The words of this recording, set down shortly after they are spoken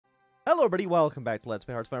Hello everybody, welcome back to Let's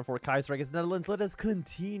Play Hearts of Iron 4 Kaiserreich Netherlands. Let us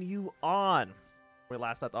continue on where we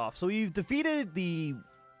last left off. So we've defeated the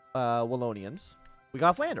Wallonians. We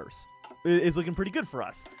got Flanders. It's looking pretty good for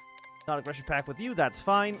us. Not aggression pact with you, that's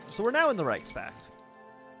fine. So we're now in the Reichspact.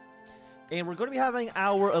 And we're going to be having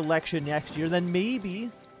our election next year. Then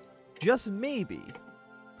maybe, just maybe,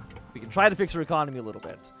 we can try to fix our economy a little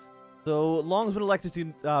bit. So Long's been elected to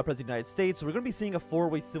President of the United States. So we're going to be seeing a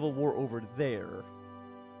four-way civil war over there.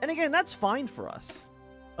 And again, that's fine for us.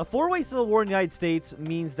 A four-way civil war in the United States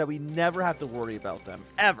means that we never have to worry about them.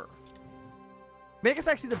 Ever. I mean, I guess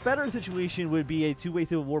actually the better situation would be a two-way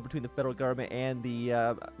civil war between the federal government and the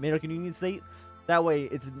American Union state. That way,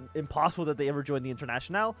 it's impossible that they ever join the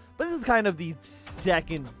International. But this is kind of the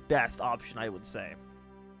second best option, I would say.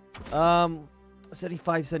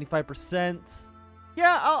 75%.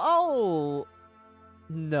 Yeah, I'll...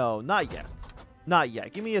 No, not yet. Not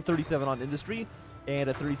yet. Give me a 37 on industry.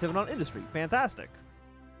 And a 37 on industry. Fantastic.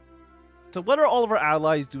 So what are all of our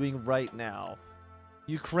allies doing right now?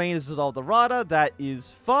 Ukraine has dissolved the Rada. That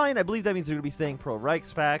is fine. I believe that means they're going to be staying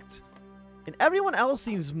pro-Reichspact. And everyone else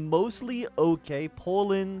seems mostly okay.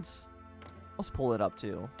 Poland. What's Poland up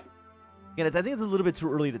to? Again, I think it's a little bit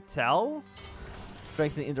too early to tell.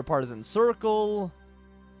 Strengthening interpartisan circle.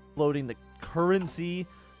 Floating the currency.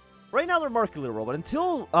 Right now they're markedly liberal. But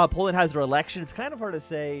until Poland has their election, it's kind of hard to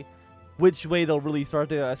say which way they'll really start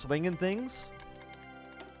to swing in things.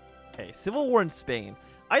 Okay, civil war in Spain.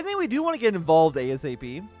 I think we do want to get involved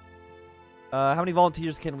ASAP. How many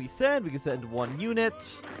volunteers can we send? We can send one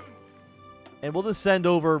unit. And we'll just send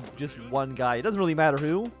over just one guy. It doesn't really matter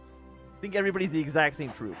who. I think everybody's the exact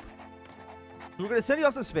same troop. So we're going to send you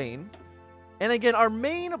off to Spain. And again, our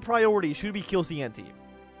main priority should be kill CNT.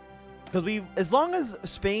 Because as long as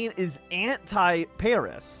Spain is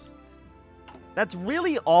anti-Paris, that's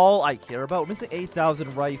really all I care about. We're missing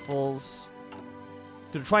 8,000 rifles.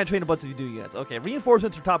 Gonna try and train a bunch of new units. Okay,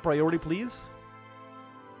 reinforcements are top priority, please.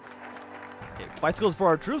 Okay, bicycles for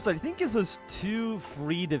our troops. I think gives us 2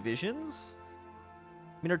 free divisions.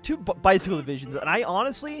 I mean, our 2 bicycle divisions. And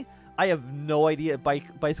I have no idea if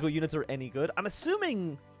bicycle units are any good. I'm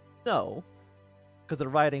assuming no. Because they're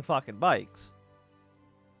riding fucking bikes.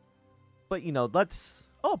 But, you know, let's...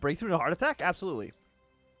 Oh, breakthrough and a heart attack? Absolutely.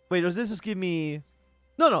 Wait, does this just give me...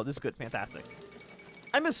 No, this is good. Fantastic.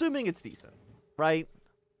 I'm assuming it's decent, right?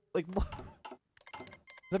 Like,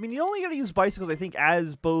 I mean, you only gotta use bicycles, I think,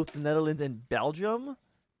 as both the Netherlands and Belgium.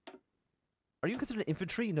 Are you considered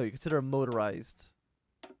infantry? No, you're considered motorized.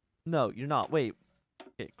 No, you're not. Wait.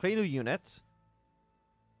 Okay, create a new unit.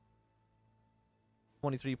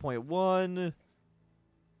 23.1.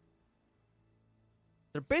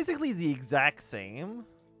 They're basically the exact same.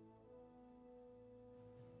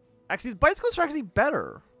 Actually, bicycles are actually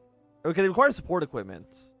better. Okay, they require support equipment.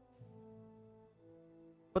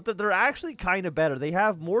 But they're actually kind of better. They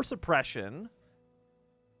have more suppression.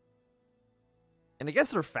 And I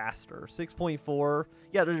guess they're faster. 6.4.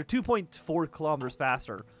 Yeah, they're 2.4 kilometers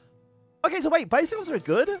faster. Okay, so wait, bicycles are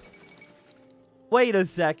good? Wait a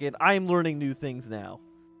second. I'm learning new things now.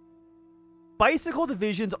 Bicycle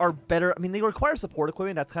divisions are better. I mean, they require support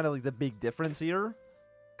equipment. That's kind of like the big difference here.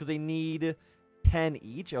 Because they need 10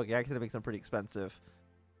 each. Okay, actually that makes them pretty expensive.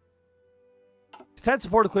 10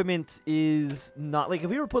 support equipment is not... Like, if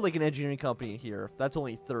we were to put, like, an engineering company in here, that's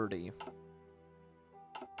only 30.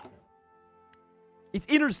 It's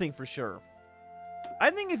interesting for sure.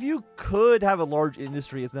 I think if you could have a large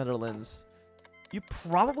industry as Netherlands, you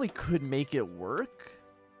probably could make it work.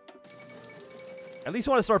 At least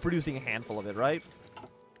you want to start producing a handful of it, right?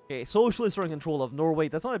 Okay, socialists are in control of Norway.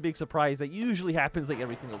 That's not a big surprise. That usually happens, like,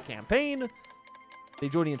 every single campaign. They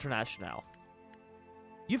join the International.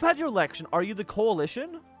 You've had your election. Are you the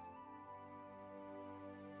coalition?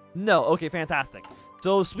 No. Okay, fantastic.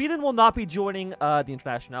 So Sweden will not be joining the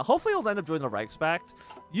International. Hopefully it'll end up joining the Reichspact.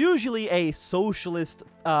 Usually a socialist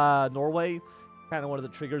Norway. Kind of one of the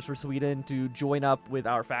triggers for Sweden to join up with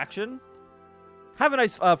our faction. Have a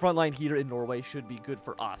nice front line here in Norway should be good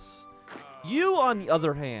for us. You, on the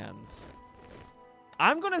other hand,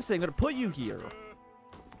 I'm going to say, I'm going to put you here.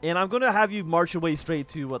 And I'm going to have you march your way straight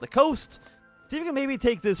to the coast. See if you can maybe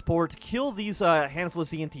take this port, kill these handful of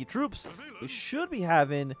CNT troops. We should be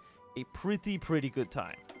having a pretty good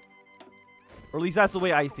time. Or at least that's the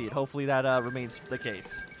way I see it. Hopefully that remains the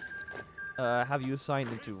case. Have you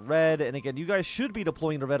assigned into red. And again, you guys should be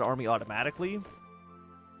deploying the red army automatically.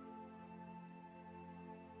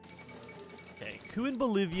 Okay, coup in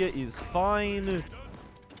Bolivia is fine.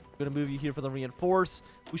 Going to move you here for the reinforce.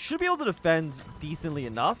 We should be able to defend decently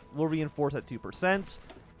enough. We'll reinforce at 2%.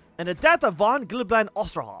 And Adata von Gilbrand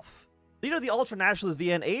Osterhof. Leader of the ultra-nationalist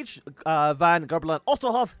VNH, Van Garbelen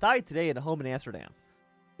Osterhof, died today at a home in Amsterdam.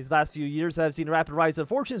 His last few years have seen a rapid rise of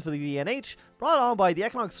fortunes for the VNH, brought on by the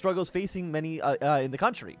economic struggles facing many in the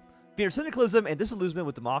country. Fierce cynicalism and disillusionment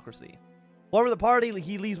with democracy. However, the party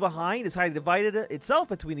he leaves behind is highly divided itself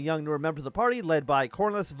between the young newer members of the party, led by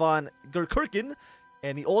Cornelis van Gerkerken,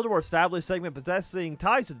 and the older, more established segment possessing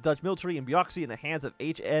ties to the Dutch military and bureaucracy in the hands of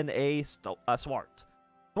HNA Swart.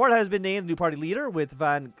 Swart has been named the new party leader, with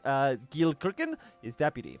Van Gielkerken his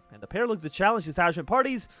deputy, and the pair look to challenge the establishment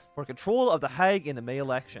parties for control of The Hague in the May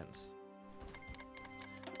elections.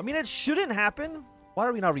 I mean, it shouldn't happen. Why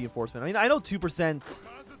are we not reinforcement? I mean, I know 2%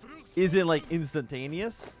 isn't, like,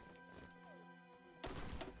 instantaneous.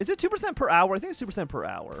 Is it 2% per hour? I think it's 2% per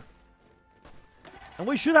hour. And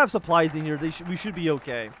we should have supplies in here. We should be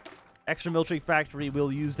okay. Extra military factory,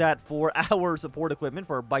 we'll use that for our support equipment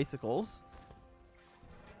for our bicycles.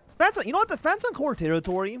 You know what? Defense on core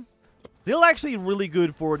territory, they'll actually be really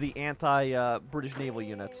good for the anti-British naval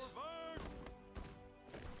units.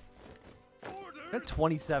 At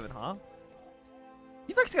 27, huh?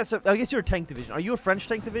 You've actually got some... I guess you're a tank division. Are you a French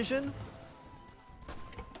tank division?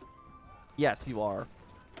 Yes, you are.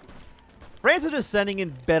 France is just sending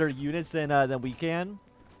in better units than we can.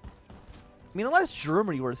 I mean, unless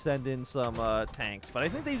Germany were to send in some tanks, but I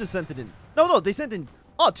think they just sent it in. No, they sent in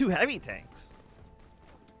 2 heavy tanks.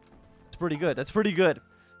 That's pretty good. That's pretty good.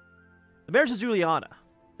 The marriage of Juliana.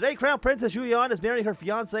 Today, Crown Princess Juliana is marrying her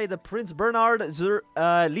fiancé, the Prince Bernard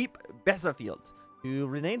Liep Besterfield, who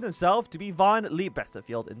renamed himself to be Von Liep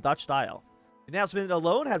Besterfield in Dutch style. The announcement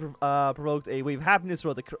alone had provoked a wave of happiness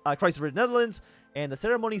throughout the Kaiserreich Netherlands, and the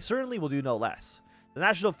ceremony certainly will do no less. The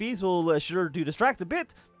national feast will sure do distract a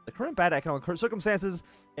bit the current bad economic circumstances,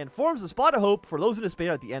 and forms a spot of hope for those in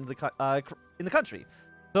despair at the end of the in the country.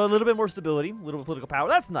 So a little bit more stability, a little bit of political power.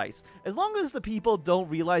 That's nice. As long as the people don't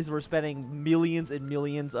realize we're spending millions and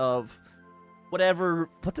millions of whatever.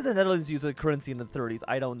 What did the Netherlands use as a currency in the 30s?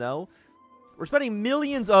 I don't know. We're spending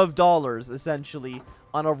millions of dollars, essentially,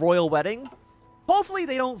 on a royal wedding. Hopefully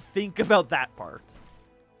they don't think about that part.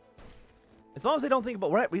 As long as they don't think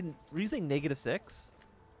about... We're using -6?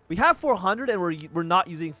 We have 400 and we're not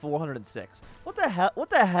using 406. What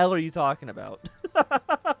the hell are you talking about?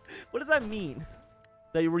 What does that mean?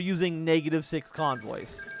 That we're using -6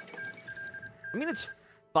 convoys. I mean, it's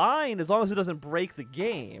fine as long as it doesn't break the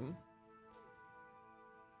game.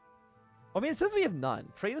 I mean, it says we have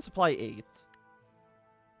none. Trade and supply 8.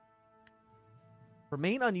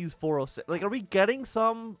 Remain unused 406. Like, are we getting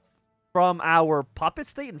some from our puppet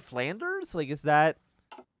state in Flanders? Like, is that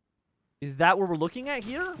what we're looking at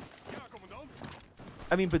here?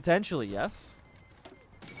 I mean, potentially, yes.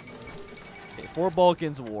 Okay, for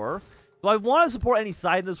Balkans War. Do I want to support any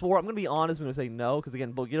side in this war? I'm going to be honest. I'm going to say no, because,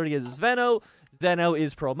 again, Bulgaria is Zveno. Zveno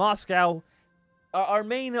is pro-Moscow. Our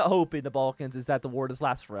main hope in the Balkans is that the war does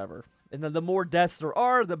last forever. And then the more deaths there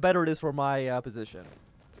are, the better it is for my position.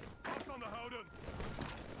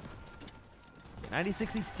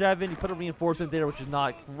 9067, you put a reinforcement there, which is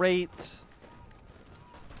not great.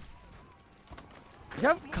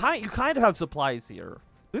 You kind of have supplies here.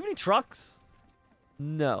 Do we have any trucks?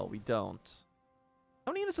 No, we don't.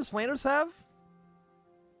 How many units does Flanders have?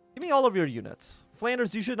 Give me all of your units.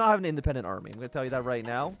 Flanders, you should not have an independent army. I'm going to tell you that right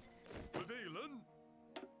now.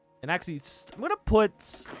 And actually, I'm going to put,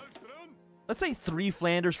 let's say, 3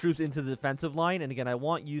 Flanders troops into the defensive line. And again, I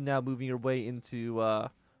want you now moving your way into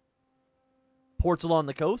ports along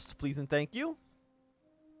the coast. Please and thank you.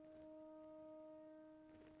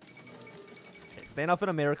 Okay, standoff in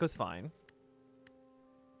America is fine.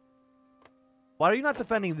 Why are you not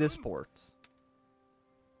defending this port?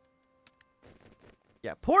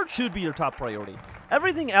 Yeah, port should be your top priority.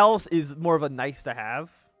 Everything else is more of a nice to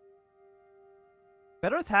have.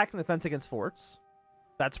 Better attack and defense against forts.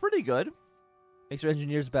 That's pretty good. Makes your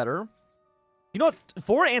engineers better. You know what?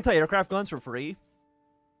 4 anti-aircraft guns for free.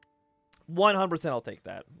 100% I'll take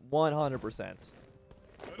that. 100%.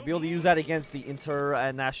 We'll be able to use that against the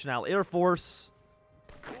International Air Force.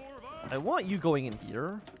 I want you going in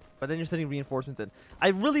here, but then you're sending reinforcements in. I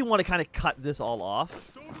really want to kind of cut this all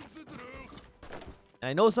off. And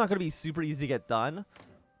I know it's not going to be super easy to get done.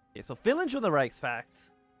 Okay, so Finland joined the Reichspakt.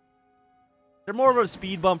 They're more of a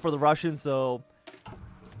speed bump for the Russians, so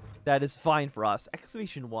that is fine for us.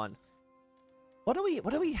 Excavation 1. What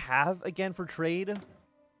do we have again for trade?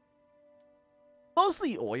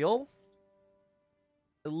 Mostly oil.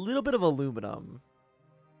 A little bit of aluminum.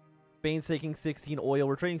 Spain's taking 16 oil.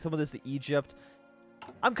 We're trading some of this to Egypt.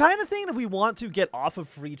 I'm kind of thinking if we want to get off of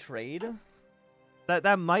free trade,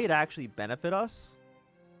 that might actually benefit us.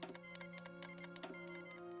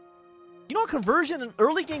 You know, conversion, an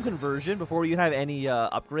early game conversion before you have any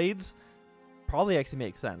upgrades, probably actually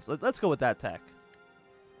makes sense. Let's go with that tech.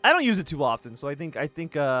 I don't use it too often, so I think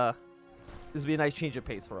this would be a nice change of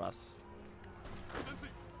pace for us.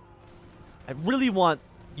 I really want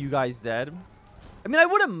you guys dead. I mean, I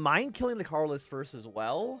wouldn't mind killing the Carlist first as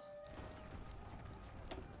well.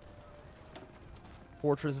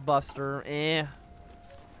 Fortress Buster, eh.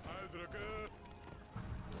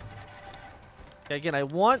 Okay, again, I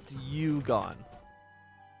want you gone.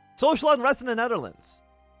 Social unrest in the Netherlands.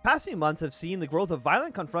 Past few months have seen the growth of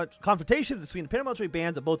violent confrontations between paramilitary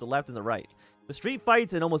bands of both the left and the right, with street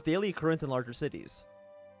fights an almost daily occurrence in larger cities.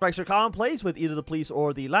 Strikes are commonplace, with either the police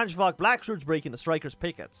or the Landschwag black shirts breaking the strikers'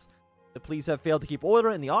 pickets. The police have failed to keep order,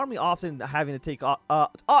 and the army often having to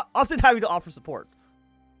offer support.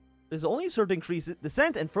 This only served to increase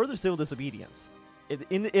dissent and further civil disobedience.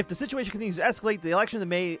 If the situation continues to escalate, the election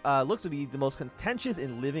may look to be the most contentious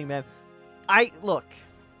in living memory. Look.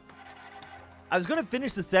 I was going to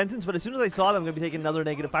finish the sentence, but as soon as I saw that I'm going to be taking another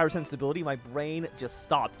negative 5% stability, my brain just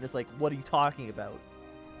stopped. And it's like, what are you talking about?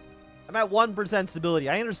 I'm at 1% stability.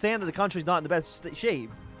 I understand that the country's not in the best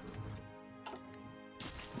shape.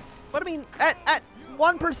 But I mean, at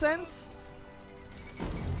 1%?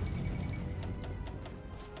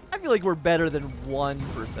 I feel like we're better than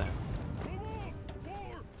 1%.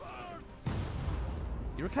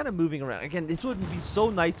 You're kind of moving around. Again, this would be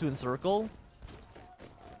so nice to encircle.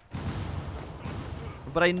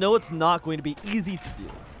 But I know it's not going to be easy to do.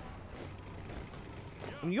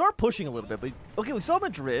 I mean, you are pushing a little bit, but... Okay, we saw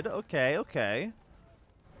Madrid. Okay, okay.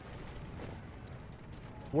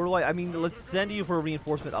 Where do I mean, let's send you for a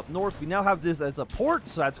reinforcement up north. We now have this as a port,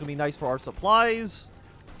 so that's going to be nice for our supplies.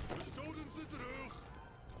 I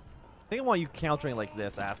think I want you countering like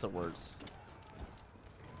this afterwards.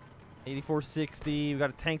 8460. We got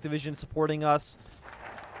a tank division supporting us.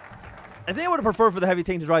 I think I would have preferred for the heavy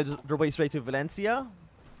tank to drive their way straight to Valencia.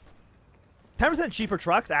 10% cheaper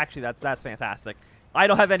trucks? Actually, that's fantastic. I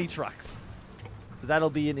don't have any trucks. So that'll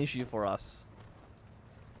be an issue for us.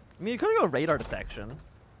 I mean, you could go radar detection.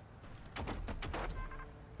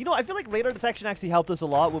 You know, I feel like radar detection actually helped us a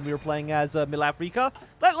lot when we were playing as Milafrica.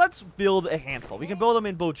 Let's build a handful. We can build them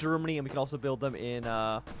in both Germany, and we can also build them in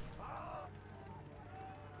our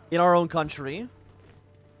own country.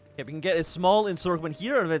 Okay, we can get a small encirclement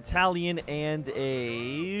here, an Italian and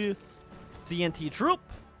a CNT troop.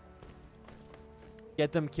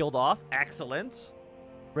 Get them killed off. Excellent.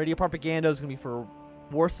 Radio propaganda is going to be for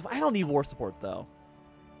war support. I don't need war support, though.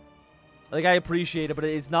 Like, I appreciate it, but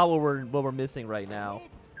it's not what we're missing right now.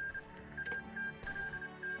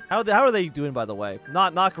 How are they doing, by the way?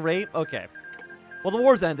 Not great? Okay. Well, the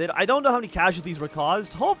war's ended. I don't know how many casualties were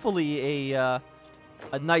caused. Hopefully a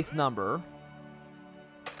nice number.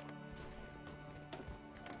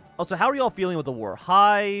 Also, how are y'all feeling with the war?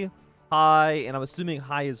 High, and I'm assuming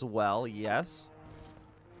high as well. Yes.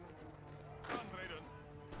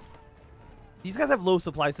 These guys have low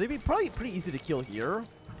supplies, so they'd be probably pretty easy to kill here.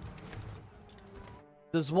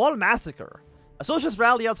 The Zwal Massacre. A socialist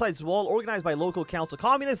rally outside Zwal, organized by local council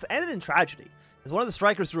communists, ended in tragedy as one of the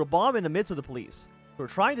strikers threw a bomb in the midst of the police, who were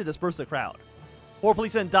trying to disperse the crowd. 4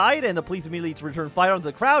 policemen died, and the police immediately returned fire onto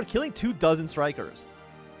the crowd, killing 24 strikers.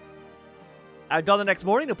 At dawn the next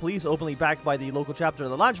morning, the police, openly backed by the local chapter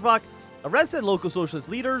of the Landschwag, arrested local socialist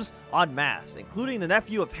leaders en masse, including the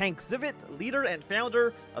nephew of Hank Zivit, leader and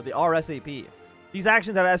founder of the RSAP. These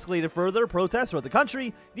actions have escalated further protests throughout the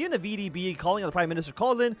country, even the VDB calling on the Prime Minister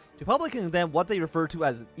Koldin to publicly condemn what they refer to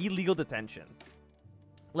as illegal detention.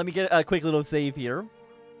 Let me get a quick little save here.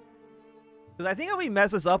 Because I think if we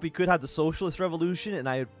mess this up, we could have the socialist revolution, and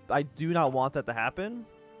I do not want that to happen.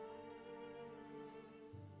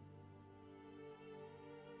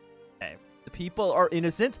 Okay. The people are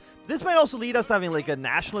innocent. This might also lead us to having like a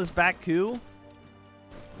nationalist back coup.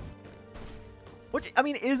 Which, I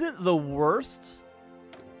mean, isn't the worst.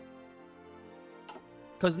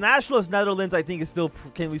 Because nationalist Netherlands, I think, is still...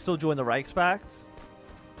 Can we still join the Reichspakt?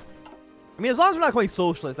 I mean, as long as we're not going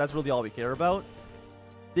socialist, that's really all we care about.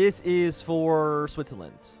 This is for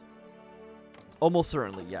Switzerland. Almost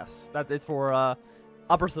certainly, yes. It's for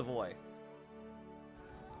Upper Savoy.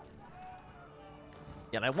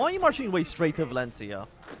 Yeah, and I want you marching your way straight to Valencia.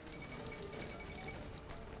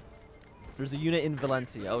 There's a unit in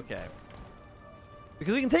Valencia, okay.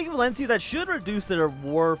 Because we can take Valencia, that should reduce their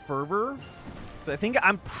war fervor. But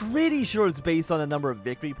I'm pretty sure it's based on the number of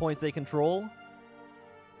victory points they control.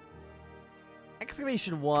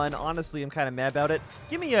 Excavation 1, honestly, I'm kind of mad about it.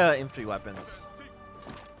 Give me infantry weapons.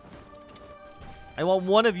 I want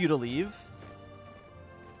one of you to leave.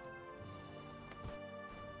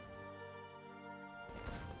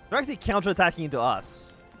 They're actually counterattacking into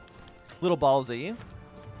us. Little ballsy.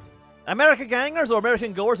 American gangers or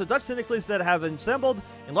American goers are Dutch syndicalists that have assembled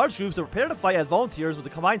in large groups and prepare to fight as volunteers with the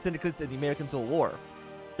combined syndicates in the American Civil War.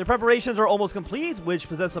 Their preparations are almost complete, which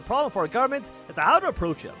presents a problem for our government as to how to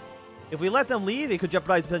approach them. If we let them leave, it could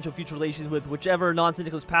jeopardize potential future relations with whichever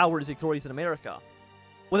non-syndicalist power is victorious in America.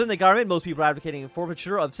 Within the government, most people are advocating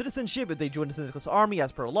forfeiture of citizenship if they join the syndicalist army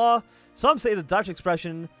as per law. Some say the Dutch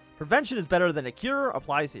expression, prevention is better than a cure,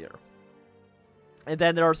 applies here. And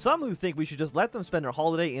then there are some who think we should just let them spend their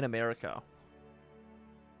holiday in America.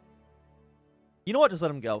 You know what? Just let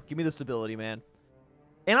them go. Give me the stability, man.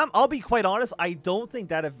 And I'll be quite honest, I don't think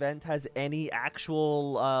that event has any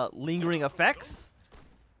actual lingering effects.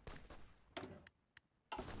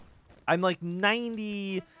 I'm like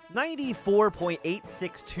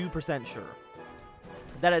 94.862% sure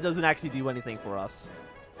that it doesn't actually do anything for us.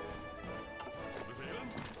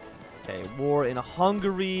 Okay, war in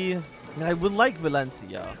Hungary. I mean, I would like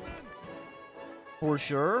Valencia. For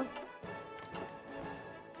sure.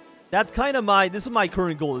 That's kind of this is my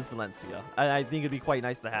current goal is Valencia. And I think it'd be quite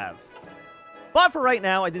nice to have. But for right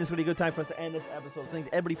now, I think it's going to be a good time for us to end this episode. So thanks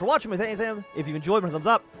everybody for watching. If you've enjoyed, put a thumbs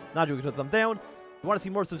up. Not doing a thumbs down. If you want to see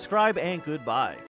more, subscribe, and goodbye.